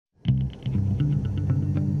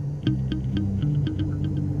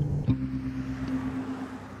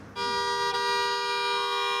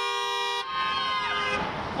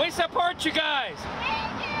support you guys.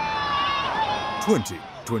 20,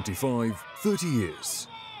 25, 30 years.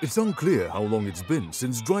 It's unclear how long it's been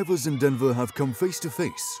since drivers in Denver have come face to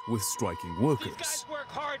face with striking workers. These guys work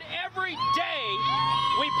hard every day.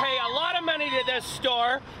 We pay a lot of money to this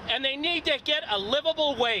store, and they need to get a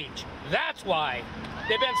livable wage. That's why.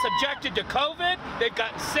 They've been subjected to COVID, they've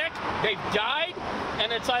gotten sick, they've died,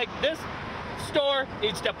 and it's like this store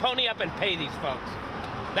needs to pony up and pay these folks.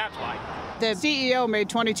 That's why. The CEO made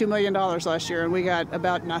 $22 million last year, and we got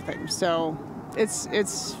about nothing. So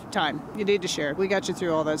it's time. You need to share. We got you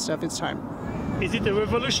through all that stuff. It's time. Is it a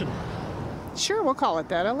revolution? Sure, we'll call it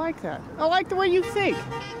that. I like that. I like the way you think.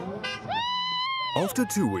 After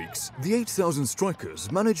 2 weeks, the 8,000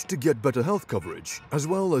 strikers managed to get better health coverage, as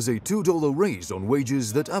well as a $2 raise on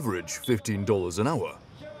wages that average $15 an hour.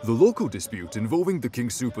 The local dispute involving the King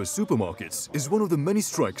Soopers supermarkets is one of the many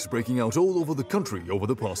strikes breaking out all over the country over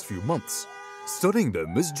the past few months. Studying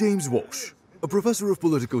them is James Walsh, a professor of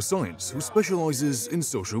political science who specializes in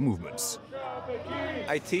social movements.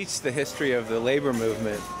 I teach the history of the labor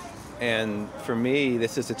movement, and for me,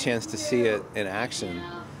 this is a chance to see it in action.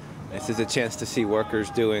 This is a chance to see workers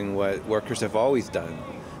doing what workers have always done,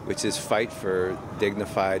 which is fight for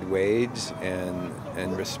dignified wage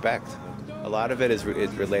and respect. A lot of it is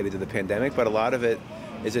related to the pandemic, but a lot of it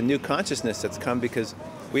is a new consciousness that's come because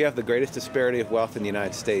we have the greatest disparity of wealth in the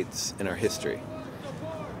United States in our history.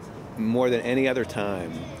 More than any other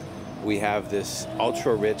time, we have this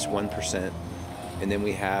ultra-rich 1%, and then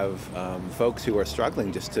we have folks who are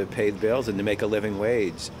struggling just to pay the bills and to make a living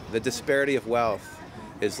wage. The disparity of wealth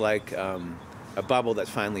is like a bubble that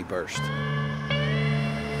finally burst.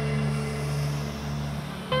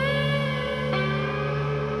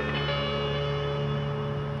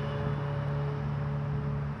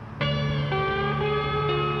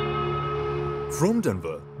 From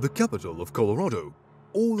Denver, the capital of Colorado,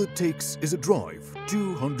 all it takes is a drive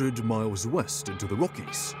 200 miles west into the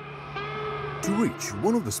Rockies to reach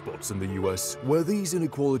one of the spots in the US where these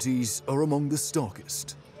inequalities are among the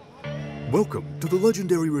starkest. Welcome to the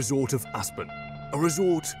legendary resort of Aspen, a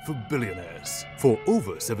resort for billionaires. For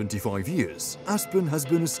over 75 years, Aspen has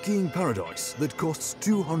been a skiing paradise that costs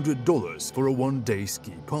 $200 for a one-day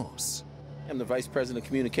ski pass. I'm the Vice President of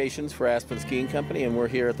Communications for Aspen Skiing Company, and we're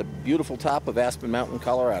here at the beautiful top of Aspen Mountain,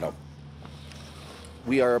 Colorado.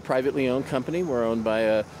 We are a privately owned company. We're owned by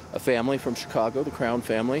a family from Chicago, the Crown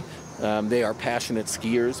family. They are passionate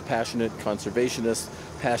skiers, passionate conservationists,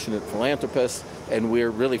 passionate philanthropists, and we're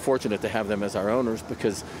really fortunate to have them as our owners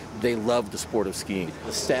because they love the sport of skiing.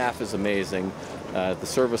 The staff is amazing. The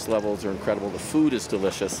service levels are incredible. The food is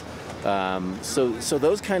delicious. So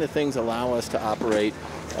those kind of things allow us to operate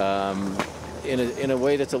in a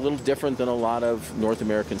way that's a little different than a lot of North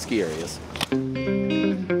American ski areas.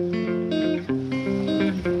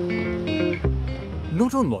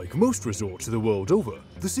 Not unlike most resorts the world over,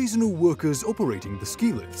 the seasonal workers operating the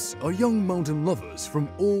ski lifts are young mountain lovers from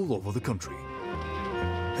all over the country.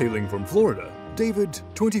 Hailing from Florida, David,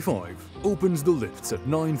 25, opens the lifts at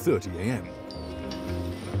 9:30 a.m.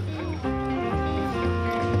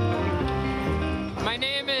 My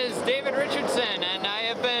name is David Richardson, and I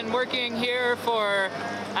have been working here for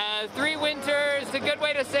 3 winters. It's a good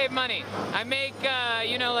way to save money. I make,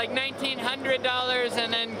 like $1,900,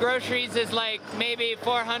 and then groceries is like maybe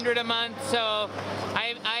 $400 a month. So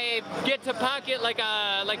I get to pocket like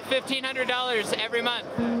 $1,500 every month.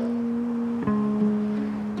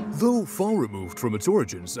 Though far removed from its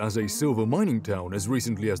origins as a silver mining town as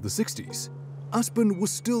recently as the 60s, Aspen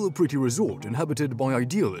was still a pretty resort inhabited by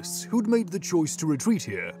idealists who'd made the choice to retreat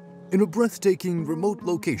here in a breathtaking remote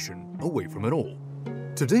location away from it all.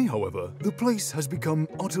 Today, however, the place has become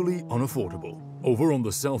utterly unaffordable. Over on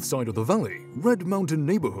the south side of the valley, Red Mountain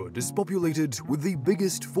neighborhood is populated with the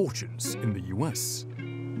biggest fortunes in the US.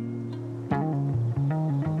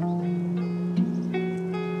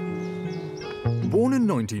 Born in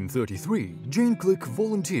 1933, Jane Click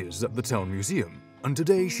volunteers at the town museum, and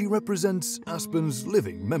today she represents Aspen's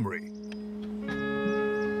living memory.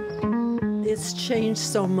 It's changed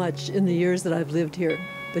so much in the years that I've lived here,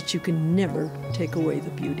 but you can never take away the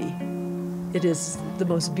beauty. It is the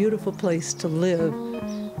most beautiful place to live.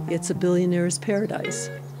 It's a billionaire's paradise.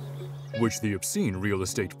 Which the obscene real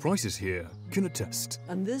estate prices here can attest.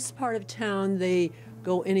 On this part of town, they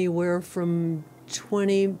go anywhere from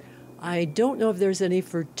 20, I don't know if there's any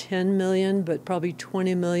for 10 million, but probably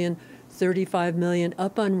 20 million, 35 million.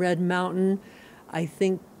 Up on Red Mountain, I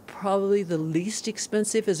think probably the least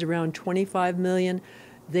expensive is around 25 million.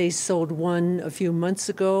 They sold one a few months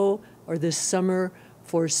ago, or this summer,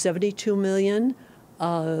 for 72 million.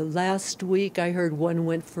 Last week, I heard one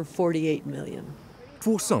went for 48 million.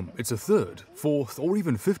 For some, it's a third, fourth, or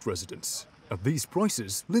even fifth residence. At these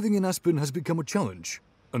prices, living in Aspen has become a challenge,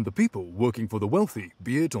 and the people working for the wealthy,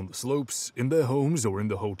 be it on the slopes, in their homes, or in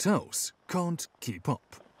the hotels, can't keep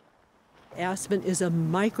up. Aspen is a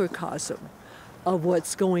microcosm of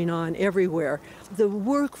what's going on everywhere. The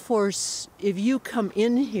workforce, if you come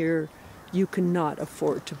in here, you cannot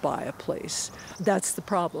afford to buy a place. That's the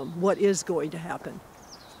problem. What is going to happen?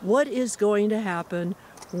 What is going to happen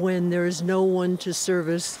when there's no one to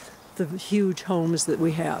service the huge homes that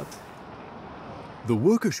we have? The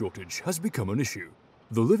worker shortage has become an issue.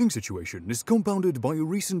 The living situation is compounded by a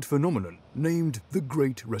recent phenomenon named the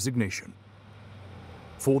Great Resignation.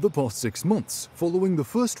 For the past 6 months, following the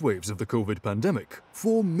first waves of the COVID pandemic,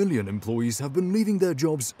 4 million employees have been leaving their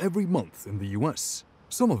jobs every month in the US.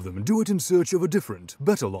 Some of them do it in search of a different,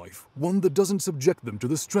 better life, one that doesn't subject them to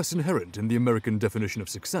the stress inherent in the American definition of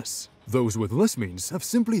success. Those with less means have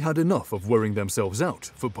simply had enough of wearing themselves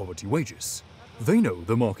out for poverty wages. They know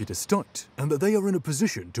the market is tight and that they are in a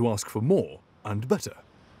position to ask for more and better.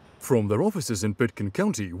 From their offices in Pitkin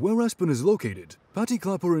County, where Aspen is located, Patty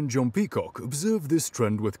Clapper and John Peacock observe this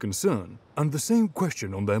trend with concern and the same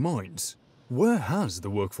question on their minds. Where has the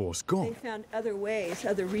workforce gone? They found other ways,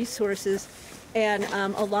 other resources, and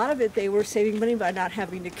a lot of it they were saving money by not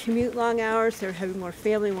having to commute long hours. They're having more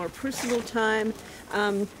family, more personal time,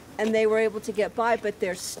 and they were able to get by, but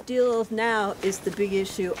there still now is the big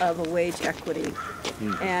issue of a wage equity.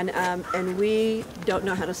 And we don't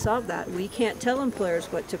know how to solve that. We can't tell employers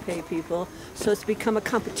what to pay people, so it's become a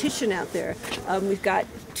competition out there. We've got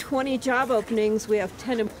 20 job openings, we have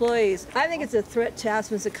 10 employees. I think it's a threat to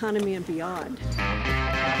Aspen's economy and beyond.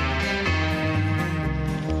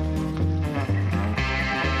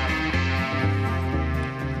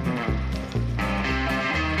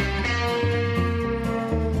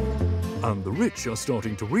 And the rich are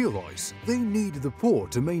starting to realize they need the poor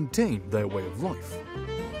to maintain their way of life.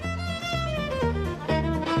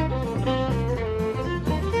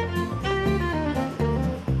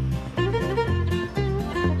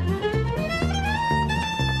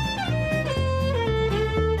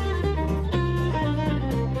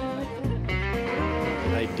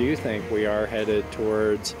 I do think we are headed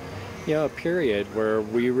towards, a period where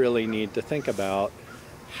we really need to think about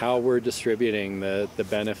how we're distributing the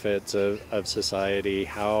benefits of society,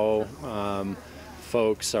 how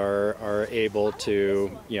folks are able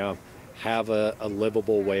to, have a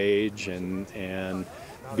livable wage and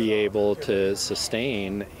be able to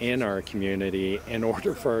sustain in our community in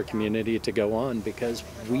order for our community to go on, because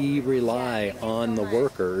we rely on the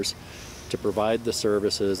workers to provide the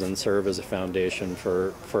services and serve as a foundation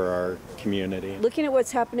for our community. Looking at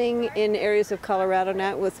what's happening in areas of Colorado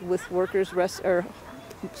now with workers,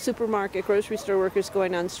 supermarket, grocery store workers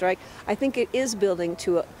going on strike, I think it is building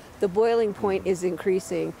to the boiling point is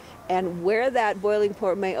increasing. And where that boiling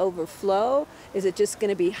point may overflow, is it just going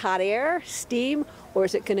to be hot air, steam, or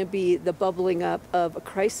is it going to be the bubbling up of a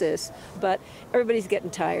crisis? But everybody's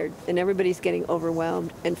getting tired and everybody's getting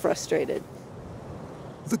overwhelmed and frustrated.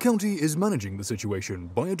 The county is managing the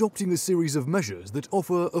situation by adopting a series of measures that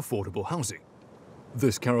offer affordable housing.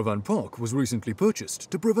 This caravan park was recently purchased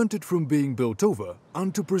to prevent it from being built over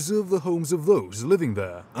and to preserve the homes of those living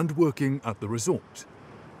there and working at the resort.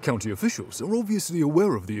 County officials are obviously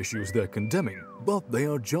aware of the issues they're condemning, but they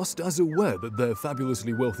are just as aware that their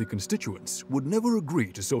fabulously wealthy constituents would never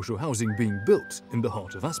agree to social housing being built in the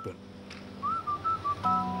heart of Aspen.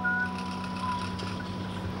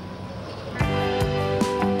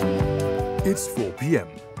 It's 4 p.m.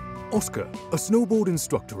 Oscar, a snowboard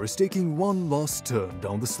instructor, is taking one last turn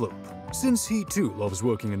down the slope. Since he too loves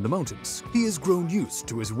working in the mountains, he has grown used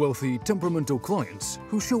to his wealthy, temperamental clients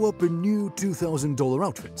who show up in new $2,000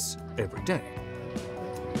 outfits every day.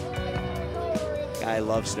 I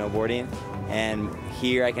love snowboarding, and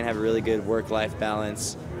here I can have a really good work-life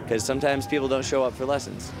balance because sometimes people don't show up for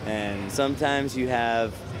lessons, and sometimes you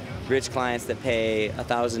have rich clients that pay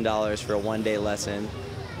 $1,000 for a one-day lesson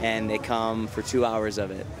and they come for 2 hours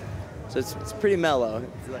of it. So it's pretty mellow.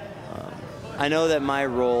 I know that my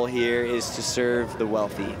role here is to serve the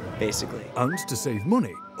wealthy, basically. And to save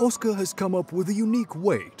money, Oscar has come up with a unique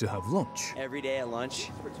way to have lunch. Every day at lunch,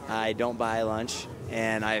 I don't buy lunch,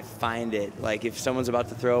 and I find it, like if someone's about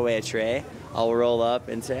to throw away a tray, I'll roll up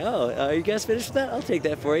and say, oh, are you guys finished with that? I'll take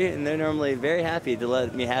that for you. And they're normally very happy to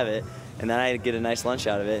let me have it, and then I get a nice lunch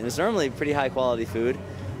out of it. And it's normally pretty high quality food.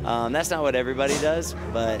 That's not what everybody does,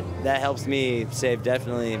 but that helps me save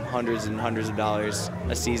definitely hundreds and hundreds of dollars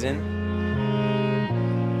a season.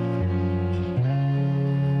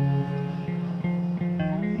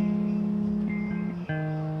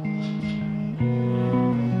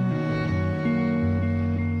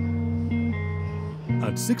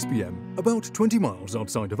 At 6 p.m., about 20 miles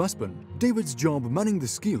outside of Aspen, David's job manning the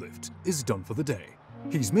ski lift is done for the day.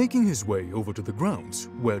 He's making his way over to the grounds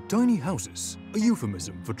where tiny houses, a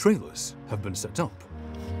euphemism for trailers, have been set up.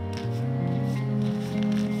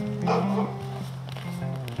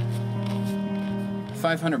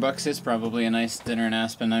 $500 is probably a nice dinner in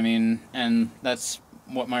Aspen. I mean, and that's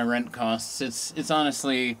what my rent costs. It's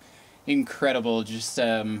honestly incredible, just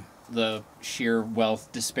the sheer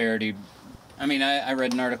wealth disparity. I mean, I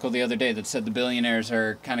read an article the other day that said the billionaires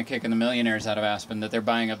are kind of kicking the millionaires out of Aspen, that they're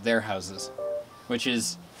buying up their houses, which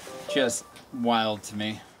is just wild to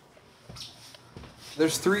me.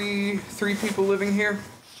 There's three people living here.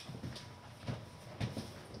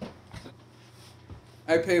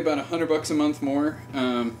 I pay about $100 a month more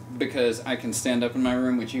because I can stand up in my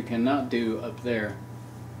room, which you cannot do up there.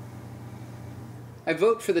 I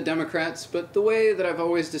vote for the Democrats, but the way that I've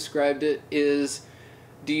always described it is,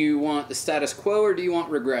 do you want the status quo or do you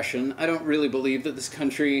want regression? I don't really believe that this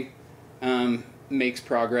country makes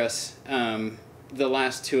progress. The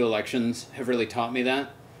last 2 elections have really taught me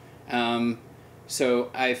that.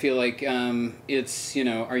 So I feel like it's, you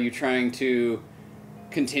know, are you trying to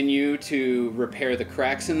continue to repair the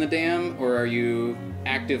cracks in the dam, or are you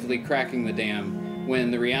actively cracking the dam,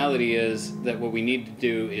 when the reality is that what we need to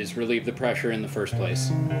do is relieve the pressure in the first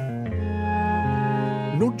place?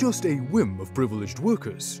 Not just a whim of privileged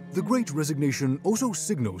workers, the Great Resignation also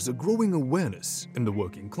signals a growing awareness in the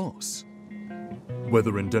working class.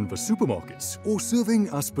 Whether in Denver supermarkets or serving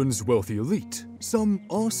Aspen's wealthy elite, some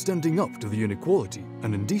are standing up to the inequality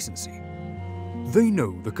and indecency. They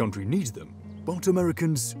know the country needs them, but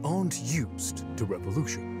Americans aren't used to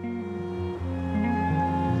revolution.